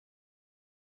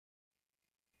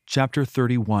Chapter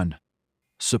 31.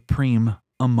 Supreme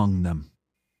Among Them.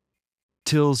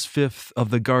 Till's fifth of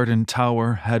the garden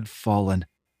tower had fallen,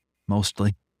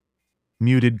 mostly.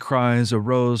 Muted cries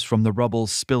arose from the rubble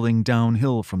spilling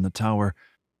downhill from the tower.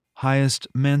 Highest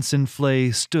Manson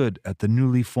Flay stood at the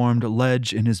newly formed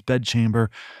ledge in his bedchamber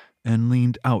and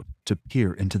leaned out to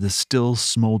peer into the still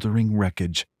smoldering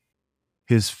wreckage.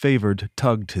 His favored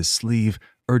tugged his sleeve,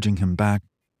 urging him back.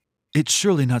 "It's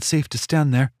surely not safe to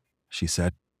stand there," she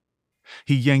said.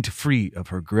 He yanked free of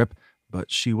her grip,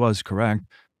 but she was correct.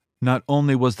 Not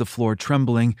only was the floor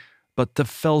trembling, but the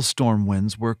fell storm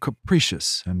winds were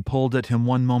capricious and pulled at him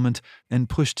one moment and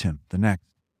pushed him the next.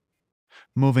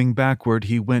 Moving backward,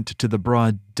 he went to the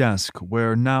broad desk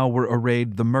where now were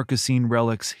arrayed the Mercosine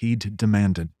relics he'd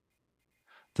demanded.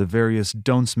 The various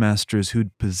Don'ts masters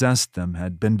who'd possessed them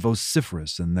had been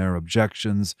vociferous in their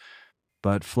objections,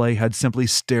 but Flay had simply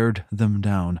stared them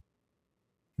down.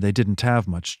 They didn't have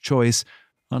much choice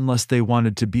unless they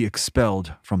wanted to be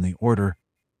expelled from the order.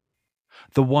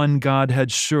 The one god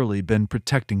had surely been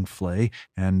protecting Flay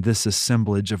and this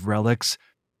assemblage of relics,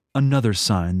 another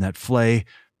sign that Flay,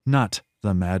 not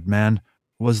the madman,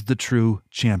 was the true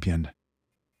champion.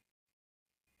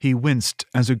 He winced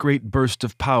as a great burst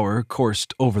of power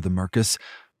coursed over the Mercus,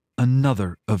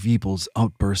 another of evil's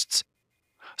outbursts.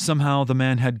 Somehow the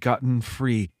man had gotten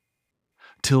free.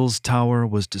 Till's tower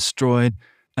was destroyed,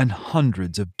 and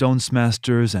hundreds of Don'ts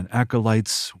masters and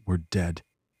acolytes were dead.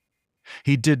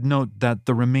 He did note that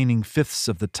the remaining fifths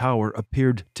of the tower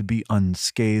appeared to be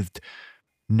unscathed,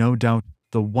 no doubt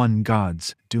the one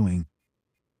god's doing.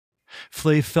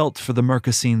 Flay felt for the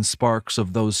Mercosine sparks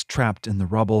of those trapped in the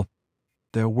rubble.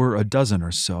 There were a dozen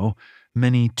or so,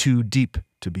 many too deep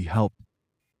to be helped.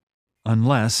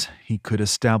 Unless he could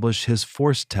establish his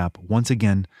force tap once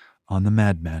again on the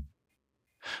madman.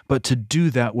 But to do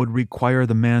that would require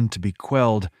the man to be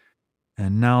quelled,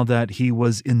 and now that he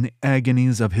was in the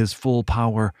agonies of his full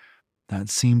power, that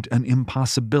seemed an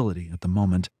impossibility at the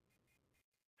moment.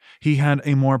 He had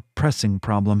a more pressing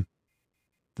problem.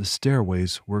 The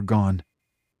stairways were gone.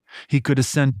 He could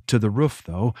ascend to the roof,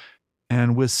 though,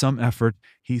 and with some effort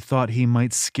he thought he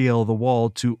might scale the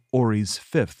wall to Ori's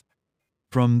fifth.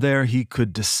 From there he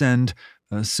could descend,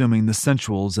 assuming the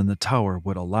sensuals in the tower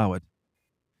would allow it.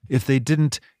 If they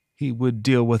didn't, he would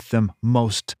deal with them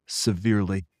most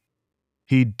severely.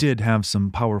 He did have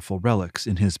some powerful relics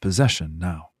in his possession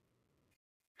now.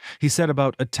 He set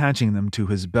about attaching them to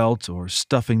his belt or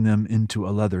stuffing them into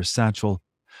a leather satchel.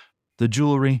 The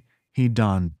jewelry he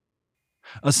donned.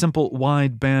 A simple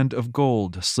wide band of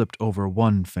gold slipped over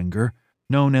one finger.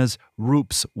 Known as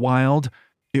Roop's Wild,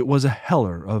 it was a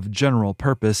heller of general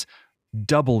purpose,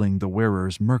 doubling the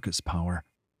wearer's Mercus power.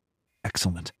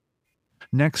 Excellent.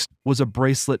 Next was a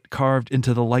bracelet carved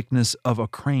into the likeness of a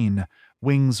crane,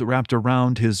 wings wrapped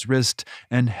around his wrist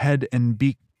and head and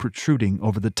beak protruding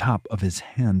over the top of his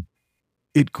hand.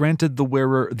 It granted the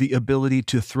wearer the ability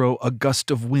to throw a gust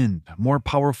of wind more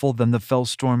powerful than the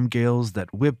fellstorm gales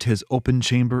that whipped his open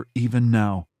chamber even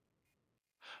now.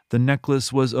 The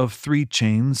necklace was of 3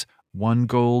 chains, 1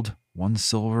 gold, 1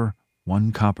 silver,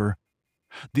 1 copper.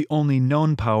 The only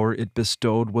known power it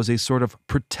bestowed was a sort of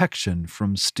protection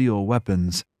from steel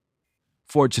weapons.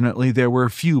 Fortunately, there were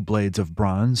few blades of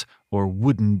bronze or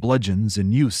wooden bludgeons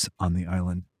in use on the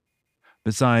island.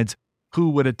 Besides, who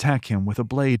would attack him with a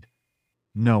blade?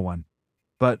 No one,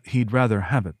 but he'd rather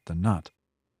have it than not.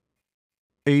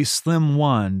 A slim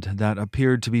wand that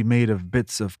appeared to be made of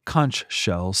bits of conch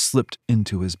shell slipped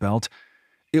into his belt.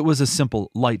 It was a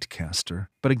simple light caster,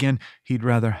 but again, he'd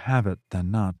rather have it than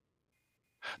not.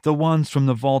 The wands from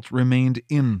the vault remained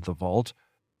in the vault,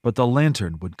 but the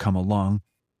lantern would come along.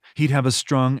 He'd have a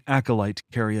strong acolyte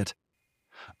carry it.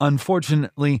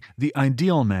 Unfortunately, the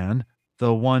ideal man,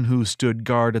 the one who stood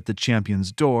guard at the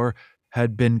champion's door,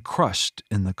 had been crushed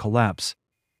in the collapse.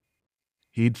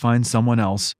 He'd find someone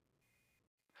else.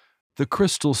 The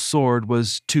crystal sword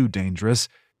was too dangerous.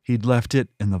 He'd left it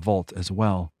in the vault as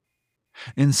well.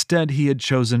 Instead, he had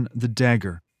chosen the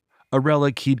dagger, a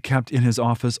relic he'd kept in his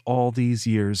office all these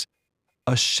years,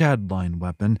 a shadline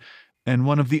weapon, and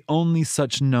one of the only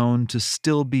such known to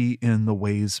still be in the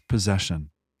Way's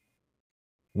possession.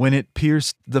 When it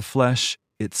pierced the flesh,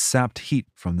 it sapped heat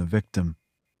from the victim.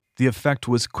 The effect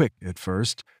was quick at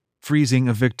first, freezing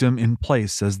a victim in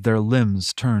place as their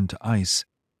limbs turned to ice,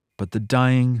 but the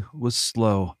dying was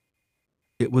slow.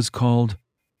 It was called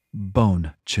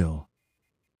bone chill.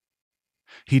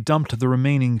 He dumped the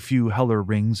remaining few heller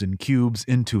rings and cubes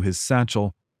into his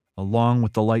satchel, along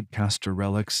with the lightcaster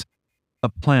relics. A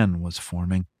plan was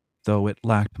forming, though it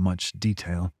lacked much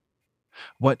detail.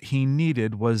 What he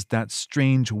needed was that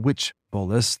strange witch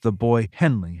bolus the boy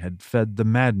Henley had fed the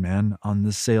madman on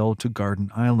the sail to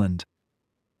Garden Island.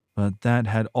 But that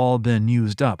had all been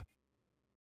used up.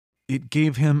 It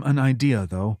gave him an idea,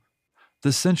 though. The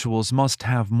sensuals must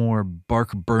have more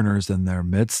bark burners in their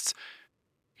midst.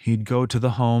 He'd go to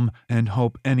the home and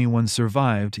hope anyone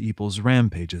survived Eeple's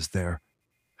rampages there.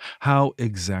 How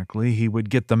exactly he would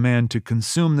get the man to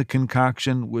consume the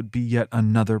concoction would be yet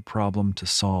another problem to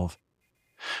solve.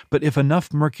 But if enough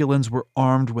Merculans were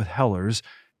armed with Hellers,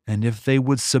 and if they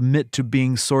would submit to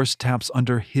being source taps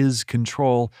under his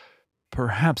control,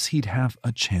 perhaps he'd have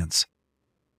a chance.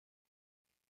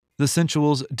 The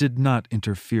sensuals did not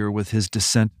interfere with his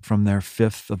descent from their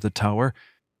fifth of the tower.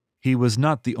 He was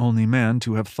not the only man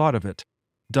to have thought of it.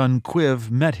 Dun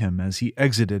Quiv met him as he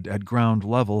exited at ground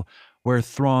level, where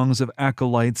throngs of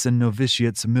acolytes and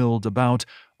novitiates milled about,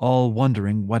 all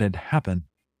wondering what had happened.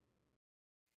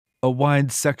 A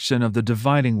wide section of the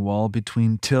dividing wall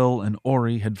between Till and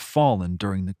Ori had fallen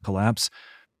during the collapse,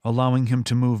 allowing him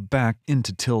to move back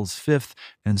into Till's fifth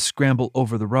and scramble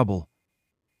over the rubble.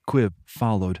 Quiv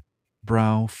followed,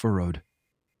 brow furrowed.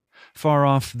 Far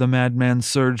off, the madman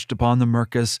surged upon the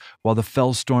Mercus, while the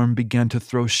fellstorm began to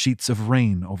throw sheets of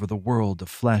rain over the world of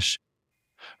flesh.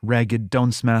 Ragged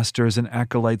Dance Masters and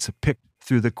acolytes picked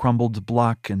through the crumbled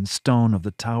block and stone of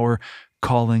the tower,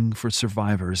 calling for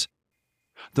survivors.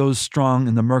 Those strong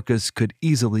in the Mercus could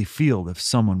easily feel if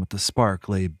someone with the spark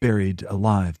lay buried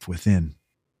alive within.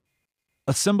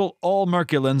 "Assemble all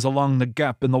Merculans along the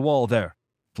gap in the wall there,"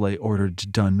 Flay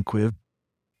ordered Dun Quiv.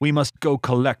 "We must go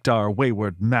collect our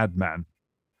wayward madman."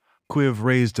 Quiv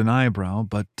raised an eyebrow,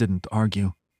 but didn't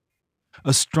argue.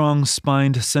 A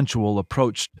strong-spined sensual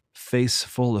approached, face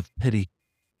full of pity.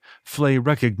 Flay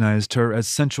recognized her as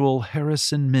sensual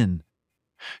Harrison Min.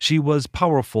 She was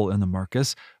powerful in the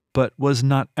Marcus, but was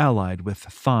not allied with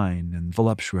fine and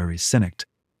voluptuary Cynict.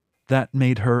 That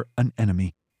made her an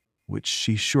enemy, which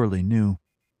she surely knew.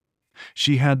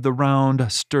 She had the round,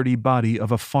 sturdy body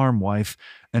of a farm wife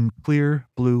and clear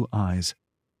blue eyes.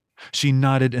 She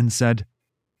nodded and said,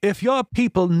 "If your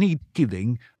people need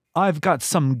healing, I've got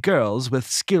some girls with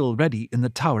skill ready in the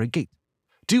tower gate.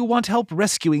 Do you want help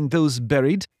rescuing those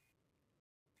buried?"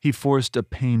 He forced a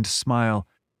pained smile.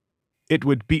 "It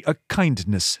would be a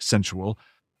kindness, sensual.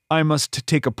 I must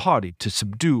take a party to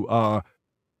subdue our—"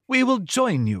 "We will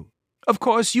join you. Of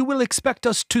course, you will expect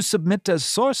us to submit as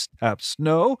source taps,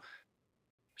 no?"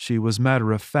 She was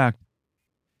matter-of-fact.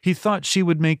 He thought she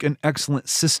would make an excellent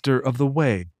sister of the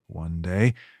way one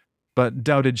day, but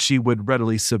doubted she would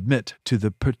readily submit to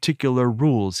the particular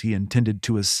rules he intended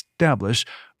to establish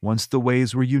once the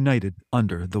ways were united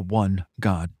under the one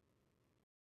God.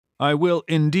 "I will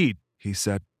indeed," he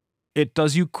said. "It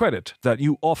does you credit that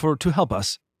you offer to help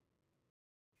us."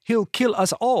 "He'll kill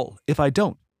us all if I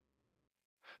don't."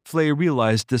 Flay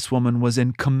realized this woman was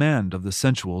in command of the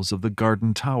sensuals of the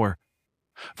Garden Tower.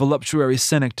 Voluptuary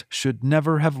Cynict should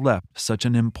never have left such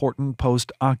an important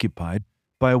post occupied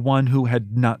by one who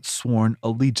had not sworn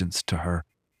allegiance to her.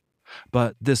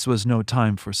 But this was no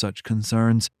time for such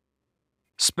concerns.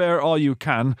 "Spare all you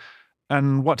can,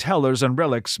 and what hellers and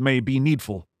relics may be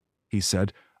needful," he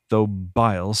said, though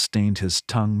bile stained his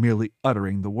tongue merely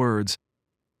uttering the words.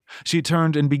 She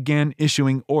turned and began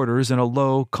issuing orders in a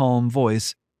low, calm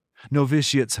voice.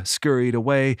 Novitiates scurried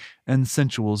away, and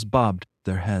sensuals bobbed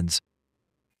their heads.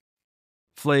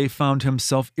 Flay found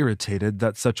himself irritated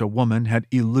that such a woman had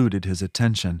eluded his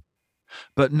attention.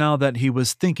 But now that he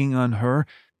was thinking on her,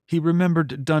 he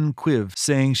remembered Dun Quiv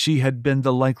saying she had been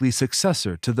the likely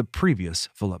successor to the previous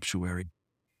voluptuary.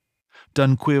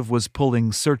 Dun Quiv was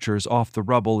pulling searchers off the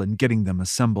rubble and getting them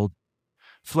assembled.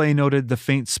 Flay noted the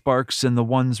faint sparks, and the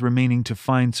ones remaining to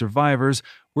find survivors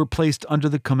were placed under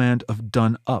the command of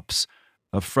Dun Ups,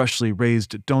 a freshly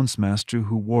raised Dance Master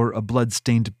who wore a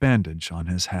blood-stained bandage on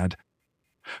his head.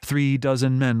 3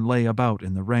 dozen men lay about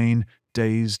in the rain,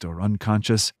 dazed or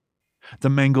unconscious. The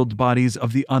mangled bodies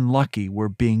of the unlucky were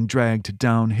being dragged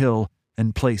downhill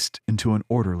and placed into an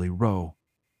orderly row.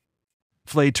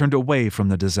 Flay turned away from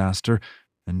the disaster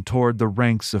and toward the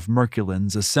ranks of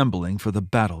Merculans assembling for the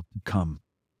battle to come.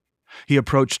 He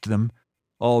approached them,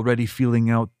 already feeling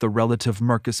out the relative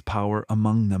Mercus power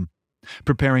among them,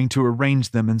 preparing to arrange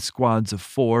them in squads of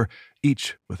 4,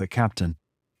 each with a captain.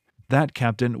 That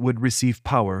captain would receive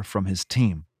power from his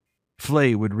team.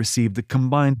 Flay would receive the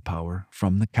combined power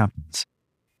from the captains.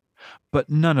 But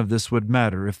none of this would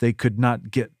matter if they could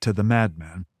not get to the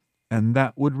madman, and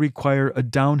that would require a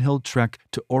downhill trek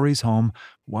to Ori's home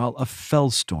while a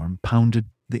fellstorm pounded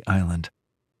the island.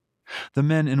 The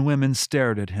men and women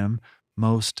stared at him,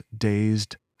 most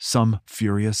dazed, some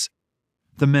furious.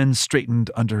 The men straightened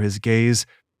under his gaze.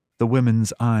 The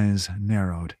women's eyes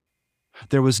narrowed.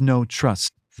 There was no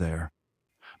trust there.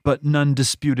 But none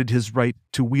disputed his right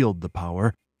to wield the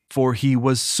power, for he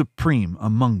was supreme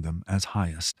among them as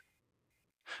highest.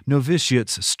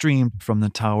 Novitiates streamed from the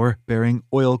tower, bearing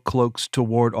oil cloaks to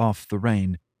ward off the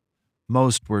rain.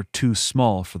 Most were too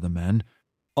small for the men.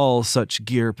 All such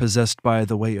gear possessed by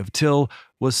the Way of Till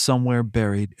was somewhere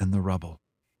buried in the rubble.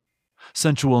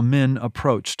 Sensual Min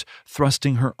approached,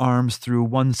 thrusting her arms through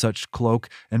one such cloak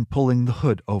and pulling the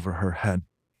hood over her head.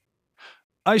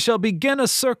 "I shall begin a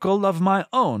circle of my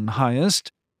own,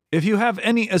 highest. If you have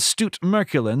any astute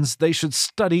Merculans, they should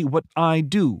study what I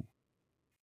do."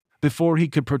 Before he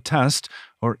could protest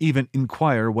or even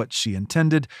inquire what she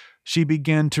intended, she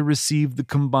began to receive the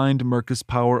combined Mercus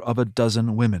power of a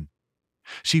dozen women.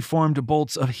 She formed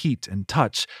bolts of heat and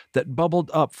touch that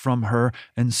bubbled up from her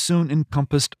and soon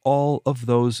encompassed all of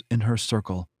those in her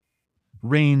circle.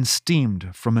 Rain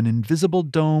steamed from an invisible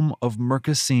dome of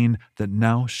Mercusine that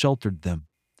now sheltered them,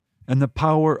 and the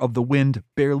power of the wind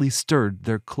barely stirred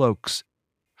their cloaks.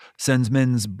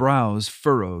 Sensmin's brows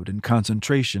furrowed in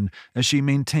concentration as she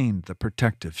maintained the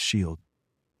protective shield.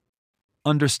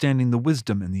 Understanding the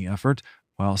wisdom in the effort,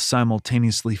 while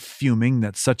simultaneously fuming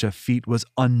that such a feat was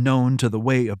unknown to the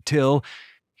Way of Till,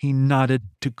 he nodded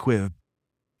to Quiv.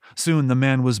 Soon the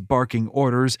man was barking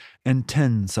orders, and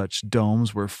 10 such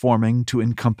domes were forming to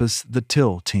encompass the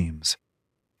Till teams.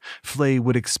 Flay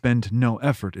would expend no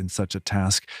effort in such a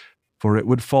task, for it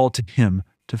would fall to him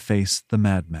to face the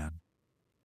madman.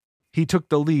 He took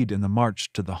the lead in the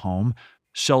march to the home,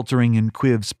 sheltering in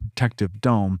Quiv's protective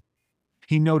dome.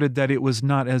 He noted that it was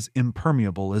not as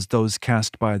impermeable as those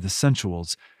cast by the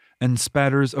sensuals, and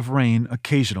spatters of rain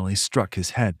occasionally struck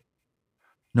his head.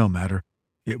 No matter,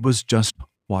 it was just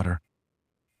water.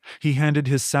 He handed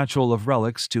his satchel of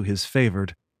relics to his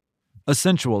favored. A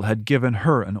sensual had given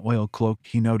her an oil cloak,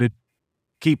 he noted.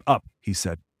 "Keep up," he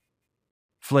said.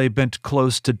 Flay bent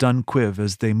close to Dun Quiv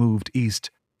as they moved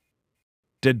east.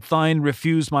 "Did Thine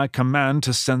refuse my command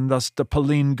to send us the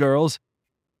Pauline girls?"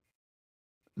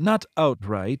 "Not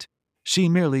outright. She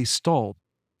merely stalled.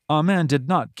 Our man did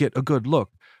not get a good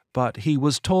look, but he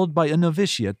was told by a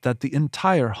novitiate that the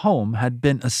entire home had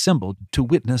been assembled to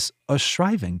witness a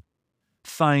shriving.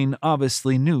 Thine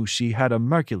obviously knew she had a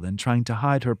Merculan trying to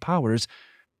hide her powers.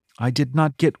 I did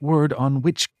not get word on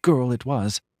which girl it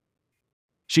was."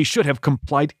 "She should have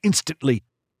complied instantly."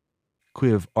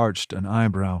 Quiv arched an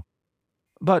eyebrow.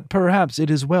 "But perhaps it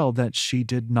is well that she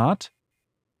did not?"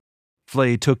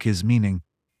 Flay took his meaning.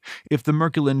 If the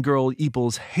Merculan girl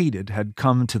Eeples hated had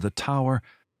come to the tower,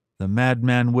 the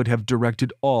madman would have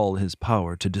directed all his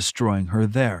power to destroying her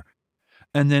there,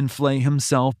 and then Flay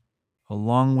himself,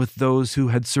 along with those who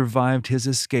had survived his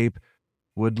escape,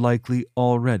 would likely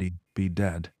already be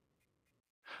dead.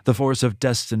 The force of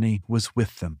destiny was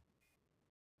with them.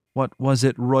 What was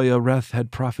it Royareth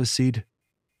had prophesied?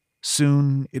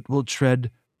 Soon it will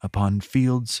tread upon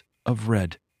fields of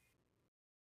red.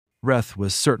 Reth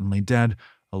was certainly dead,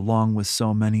 along with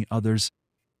so many others.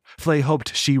 Flay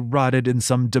hoped she rotted in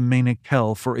some demonic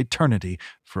hell for eternity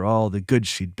for all the good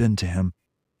she'd been to him.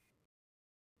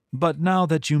 "But now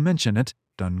that you mention it,"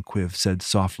 Dun Quiv said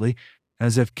softly,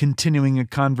 as if continuing a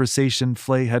conversation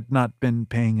Flay had not been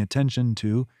paying attention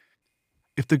to,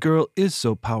 "if the girl is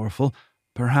so powerful,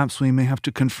 perhaps we may have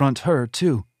to confront her,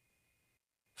 too."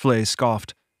 Flay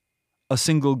scoffed. A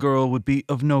single girl would be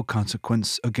of no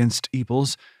consequence against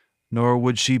Eeples, nor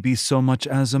would she be so much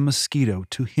as a mosquito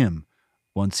to him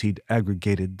once he'd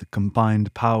aggregated the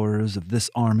combined powers of this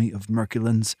army of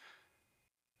Merculans.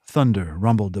 Thunder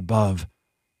rumbled above,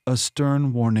 a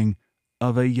stern warning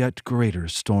of a yet greater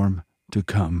storm to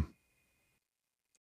come.